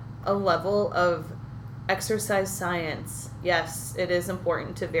 on a level of exercise science, yes, it is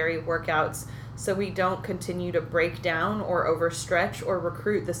important to vary workouts so we don't continue to break down or overstretch or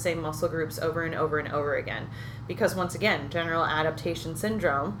recruit the same muscle groups over and over and over again. Because once again, general adaptation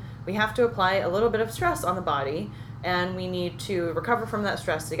syndrome, we have to apply a little bit of stress on the body and we need to recover from that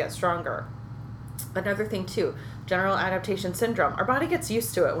stress to get stronger. Another thing too, general adaptation syndrome. Our body gets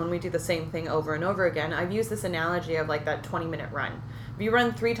used to it when we do the same thing over and over again. I've used this analogy of like that 20-minute run. If you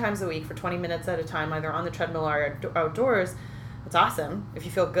run 3 times a week for 20 minutes at a time, either on the treadmill or outdoors, it's awesome if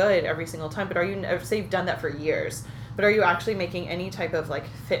you feel good every single time. But say you've done that for years, but are you actually making any type of like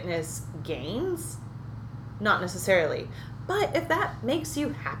fitness gains? Not necessarily. But if that makes you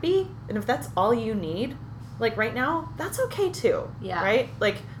happy, and if that's all you need, like right now, that's okay too. Yeah. Right?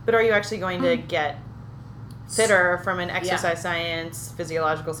 Like, but are you actually going to get fitter from an exercise science,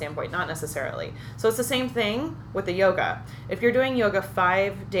 physiological standpoint? Not necessarily. So it's the same thing with the yoga. If you're doing yoga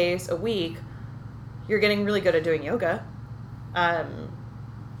 5 days a week, you're getting really good at doing yoga.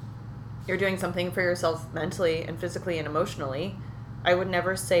 You're doing something for yourself mentally and physically and emotionally. I would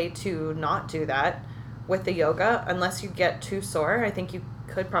never say to not do that with the yoga unless you get too sore. I think you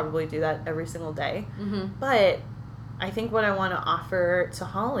could probably do that every single day. Mm-hmm. But I think what I want to offer to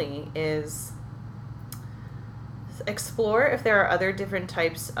Holly is explore if there are other different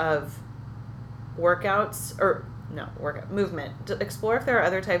types of workouts movement. To explore if there are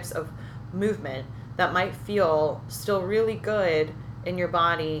other types of movement that might feel still really good in your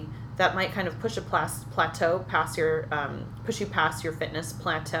body, that might kind of push a plateau past your push you past your fitness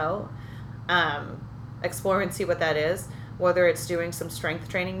plateau. Explore and see what that is. Whether it's doing some strength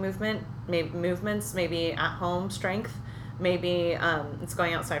training movements, maybe at home strength, maybe it's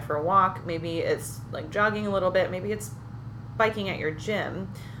going outside for a walk, maybe it's like jogging a little bit, maybe it's biking at your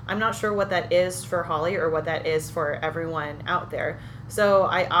gym. I'm not sure what that is for Holly or what that is for everyone out there. So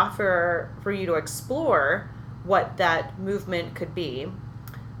I offer for you to explore what that movement could be.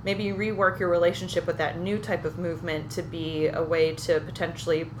 Maybe rework your relationship with that new type of movement to be a way to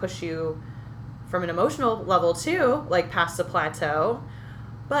potentially push you from an emotional level too, like past the plateau,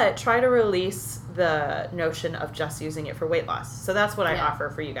 but try to release the notion of just using it for weight loss. So that's what I offer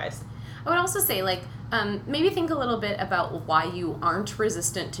for you guys. I would also say, like, maybe think a little bit about why you aren't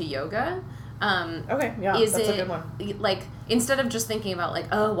resistant to yoga. Okay, yeah, that's a good one. Like, instead of just thinking about, like,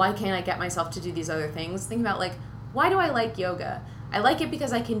 oh, why can't I get myself to do these other things, think about, like, why do I like yoga? I like it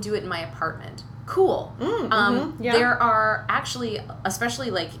because I can do it in my apartment. Cool. There are actually, especially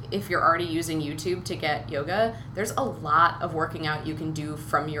like if you're already using YouTube to get yoga, there's a lot of working out you can do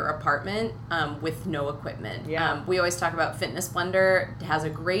from your apartment with no equipment. We always talk about Fitness Blender. It has a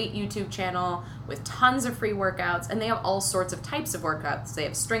great YouTube channel with tons of free workouts, and they have all sorts of types of workouts. They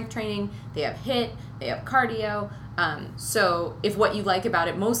have strength training, they have HIIT, they have cardio. So if what you like about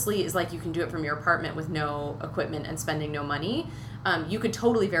it mostly is like you can do it from your apartment with no equipment and spending no money, you could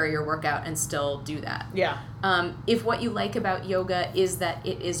totally vary your workout and still do that. Yeah. If what you like about yoga is that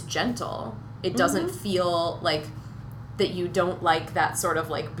it is gentle, it doesn't feel like that you don't like that sort of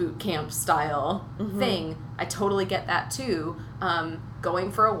like boot camp style thing. I totally get that too.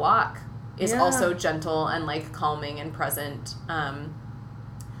 Going for a walk is also gentle and like calming and present.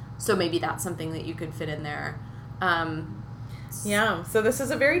 So maybe that's something that you could fit in there. So this is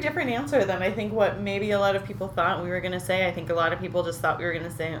a very different answer than I think what maybe a lot of people thought we were going to say. I think a lot of people just thought we were going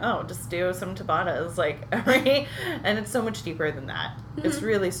to say, oh, just do some Tabatas, like, right? And it's so much deeper than that. It's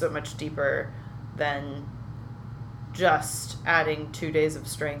really so much deeper than just adding 2 days of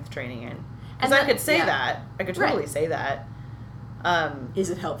strength training in. Because I could say that. I could totally say that. Is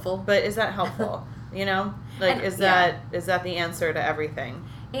it helpful? But is that helpful? You know? Like, and, is that the answer to everything?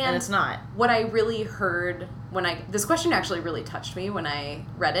 And it's not. What I really heard this question actually really touched me when I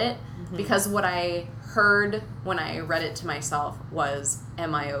read it, because what I heard when I read it to myself was,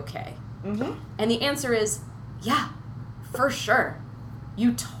 am I okay? And the answer is, yeah, for sure.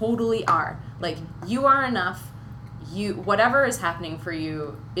 You totally are. Like, you are enough. Whatever is happening for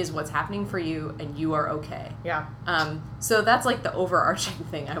you is what's happening for you, and you are okay. Yeah. So that's like the overarching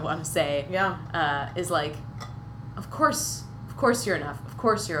thing I want to say. Yeah. Is like, of course you're enough. Of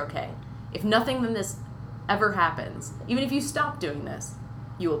course you're okay. If nothing than this ever happens, even if you stop doing this,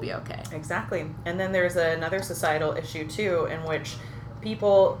 you will be okay. Exactly. And then there's another societal issue too, in which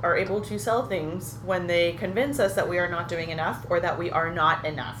people are able to sell things when they convince us that we are not doing enough or that we are not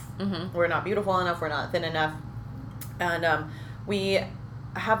enough. We're not beautiful enough. We're not thin enough. And we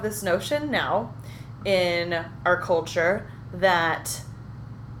have this notion now in our culture that,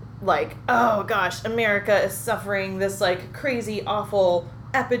 like, oh gosh, America is suffering this like crazy, awful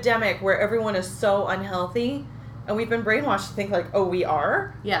epidemic where everyone is so unhealthy, and we've been brainwashed to think like, oh, we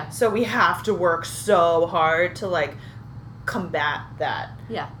are? Yeah. So we have to work so hard to like combat that.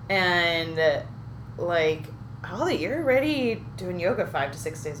 Yeah. And like, Holly, you're already doing yoga 5 to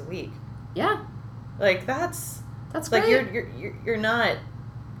 6 days a week. Yeah. Like that's great. Like you're not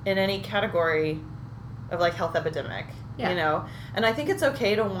in any category of like health epidemic. You know, and I think it's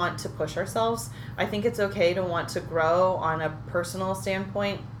okay to want to push ourselves. I think it's okay to want to grow on a personal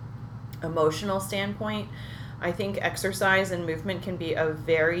standpoint, emotional standpoint. I think exercise and movement can be a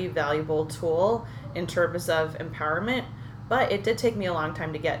very valuable tool in terms of empowerment, but it did take me a long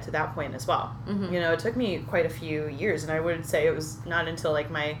time to get to that point as well. You know, it took me quite a few years, and I would say it was not until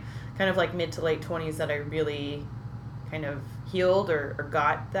like my kind of like mid to late 20s that I really kind of healed or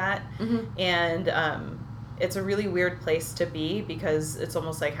got that. And it's a really weird place to be because it's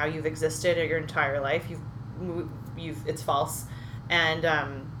almost like how you've existed your entire life. It's false. And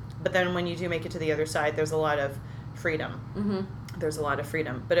but then when you do make it to the other side, there's a lot of freedom. There's a lot of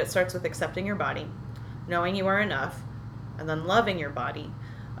freedom. But it starts with accepting your body, knowing you are enough, and then loving your body.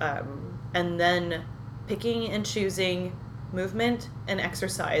 And then picking and choosing movement and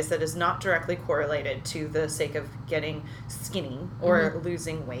exercise that is not directly correlated to the sake of getting skinny or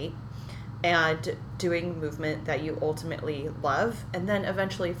losing weight. And doing movement that you ultimately love, and then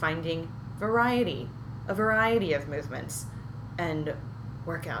eventually finding a variety of movements and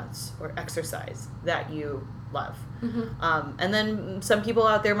workouts or exercise that you love. And then some people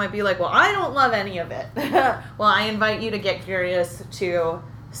out there might be like, well, I don't love any of it. Well, I invite you to get curious to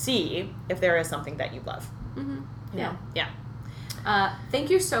see if there is something that you love. Yeah. Yeah.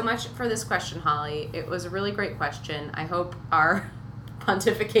 Thank you so much for this question, Holly. It was a really great question. I hope our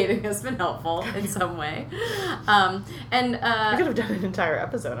pontificating has been helpful in some way. We could have done an entire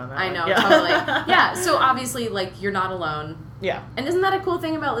episode on that. I know, totally. Yeah, so obviously, like, you're not alone. Yeah. And isn't that a cool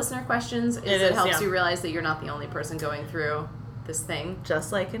thing about listener questions? It helps you realize that you're not the only person going through this thing.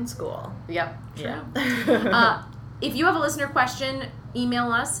 Just like in school. Yep, true. Yeah. If you have a listener question,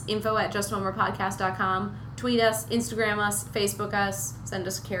 email us, info@justonemorepodcast.com. Tweet us, Instagram us, Facebook us, send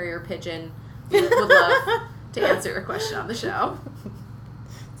us a carrier pigeon. We would love to answer your question on the show.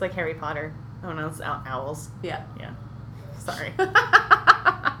 It's like Harry Potter. Oh no, it's owls. Yeah. Yeah. Sorry.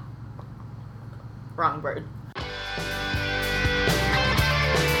 Wrong bird.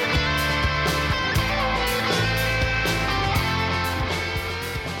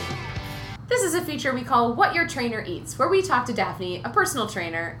 This is a feature we call What Your Trainer Eats, where we talk to Daphne, a personal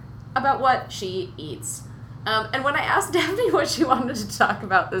trainer, about what she eats. And when I asked Daphne what she wanted to talk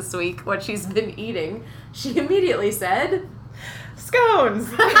about this week, what she's been eating, she immediately said... Scones!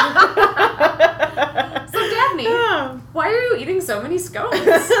 So, Daphne, why are you eating so many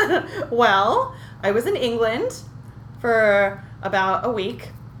scones? Well, I was in England for about a week,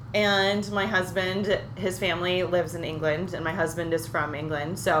 and my husband, his family lives in England, and my husband is from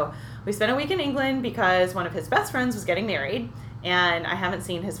England. So we spent a week in England because one of his best friends was getting married, and I haven't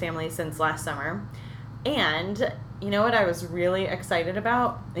seen his family since last summer. And you know what I was really excited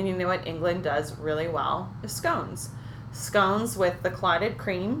about? And you know what England does really well? Is scones. Scones with the clotted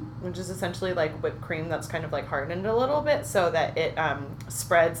cream, which is essentially like whipped cream that's kind of like hardened a little bit so that it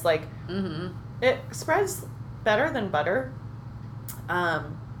spreads like... It spreads better than butter.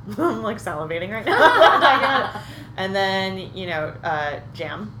 I'm like salivating right now. And then, you know,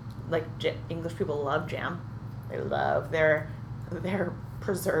 jam. Like English people love jam. They love their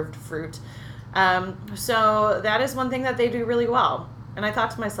preserved fruit. So that is one thing that they do really well. And I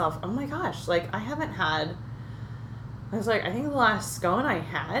thought to myself, oh my gosh, like I was like, I think the last scone I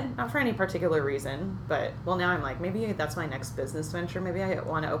had, not for any particular reason, but, well, now I'm like, maybe that's my next business venture. Maybe I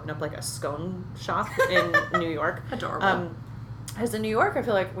want to open up like a scone shop in New York. Adorable. As in New York, I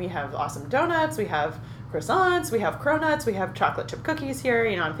feel like we have awesome donuts, we have croissants, we have cronuts, we have chocolate chip cookies here.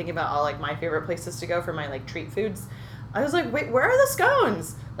 You know, I'm thinking about all like my favorite places to go for my like treat foods. I was like, wait, where are the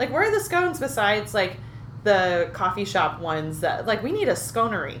scones? Like, where are the scones besides like the coffee shop ones that, like, we need a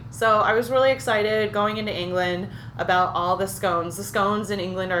sconery. So I was really excited going into England about all the scones. The scones in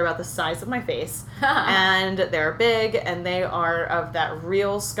England are about the size of my face. And they're big, and they are of that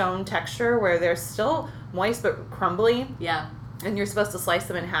real scone texture where they're still moist but crumbly. Yeah. And you're supposed to slice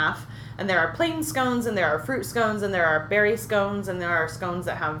them in half. And there are plain scones, and there are fruit scones, and there are berry scones, and there are scones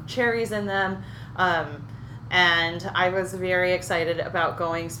that have cherries in them. And I was very excited about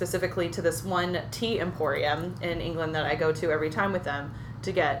going specifically to this one tea emporium in England that I go to every time with them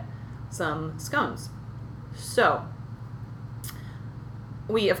to get some scones. So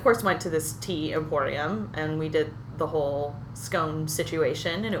we, of course, went to this tea emporium, and we did the whole scone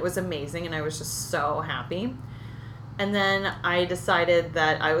situation, and it was amazing, and I was just so happy. And then I decided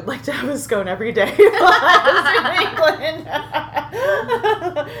that I would like to have a scone every day while I was in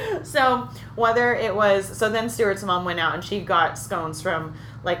England. So whether it was, so then Stuart's mom went out and she got scones from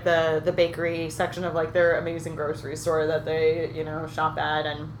like the bakery section of like their amazing grocery store that they, you know, shop at.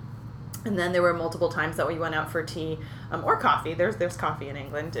 And And then there were multiple times that we went out for tea or coffee. There's coffee in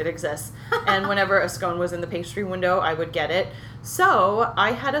England. It exists. And whenever a scone was in the pastry window, I would get it. So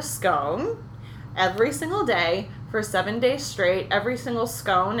I had a scone every single day for 7 days straight. Every single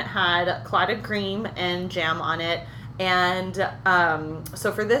scone had clotted cream and jam on it. And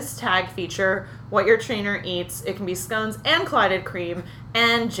so for this tag feature, what your trainer eats, it can be scones and clotted cream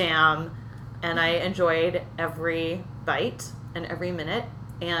and jam. And I enjoyed every bite and every minute.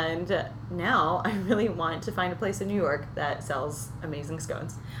 And now I really want to find a place in New York that sells amazing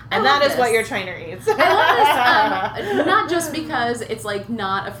scones. And that is what your trainer eats. I love this. Not just because it's like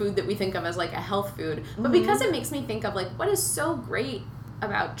not a food that we think of as like a health food, but because it makes me think of like what is so great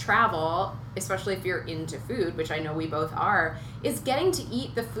about travel, especially if you're into food, which I know we both are, is getting to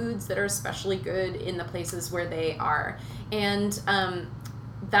eat the foods that are especially good in the places where they are. And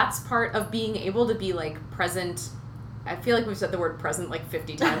that's part of being able to be like present. I feel like we've said the word present like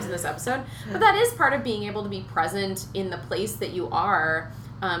 50 times in this episode, but that is part of being able to be present in the place that you are,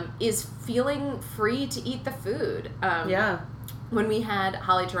 is feeling free to eat the food. When we had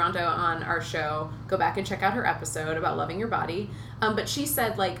Holly Toronto on our show, go back and check out her episode about loving your body. But she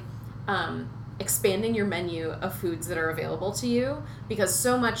said like expanding your menu of foods that are available to you, because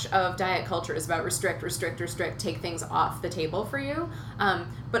so much of diet culture is about restrict, take things off the table for you.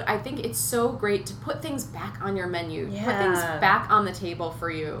 But I think it's so great to put things back on your menu, put things back on the table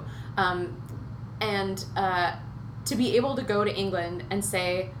for you. And to be able to go to England and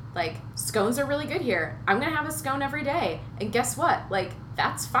say, like, scones are really good here. I'm going to have a scone every day. And guess what? Like,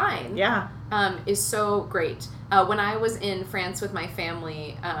 that's fine. Yeah. Is so great. When I was in France with my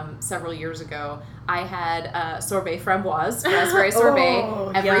family several years ago, I had sorbet framboise, raspberry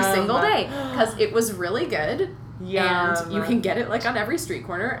sorbet, every single day because it was really good. And you can get it like on every street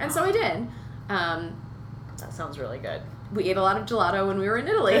corner, and so I did. That sounds really good. We ate a lot of gelato when we were in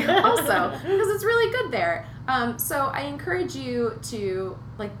Italy also because it's really good there. So I encourage you to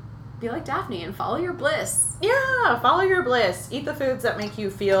like be like Daphne and follow your bliss. Yeah, follow your bliss. Eat the foods that make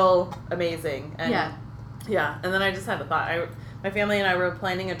you feel amazing. And yeah. And then I just had a thought. My family and I were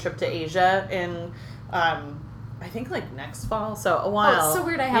planning a trip to Asia in, I think like next fall. So a while. Oh, it's so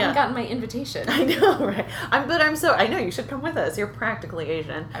weird. I haven't gotten my invitation. I know, right? I know you should come with us. You're practically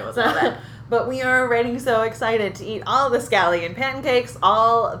Asian. I would love it. But we are already so excited to eat all the scallion pancakes,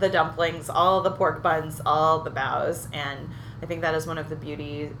 all the dumplings, all the pork buns, all the bows, and I think that is one of the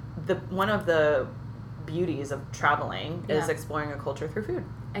beauties of traveling is exploring a culture through food.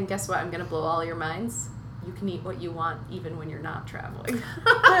 And guess what? I'm going to blow all your minds. You can eat what you want even when you're not traveling.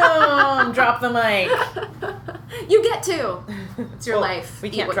 Boom! Drop the mic. You get to. It's your life. We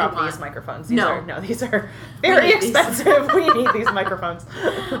can't drop these microphones. These are very expensive. We need these microphones.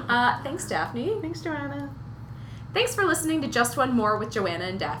 Thanks, Daphne. Thanks, Joanna. Thanks for listening to Just One More with Joanna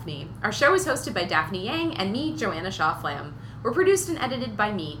and Daphne. Our show is hosted by Daphne Yang and me, Joanna Shaw Flam. We're produced and edited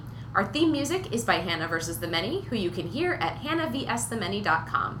by me. Our theme music is by Hannah vs. the Many, who you can hear at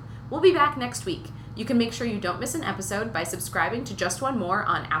hannahvsthemany.com. We'll be back next week. You can make sure you don't miss an episode by subscribing to Just One More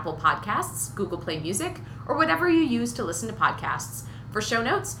on Apple Podcasts, Google Play Music, or whatever you use to listen to podcasts. For show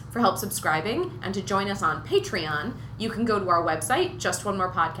notes, for help subscribing, and to join us on Patreon, you can go to our website,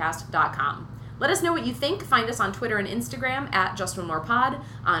 justonemorepodcast.com. Let us know what you think. Find us on Twitter and Instagram at JustOneMorePod,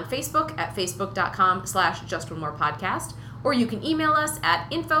 on Facebook at facebook.com/JustOneMorePodcast, or you can email us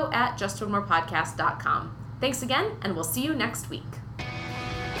at info@justonemorepodcast.com. Thanks again, and we'll see you next week.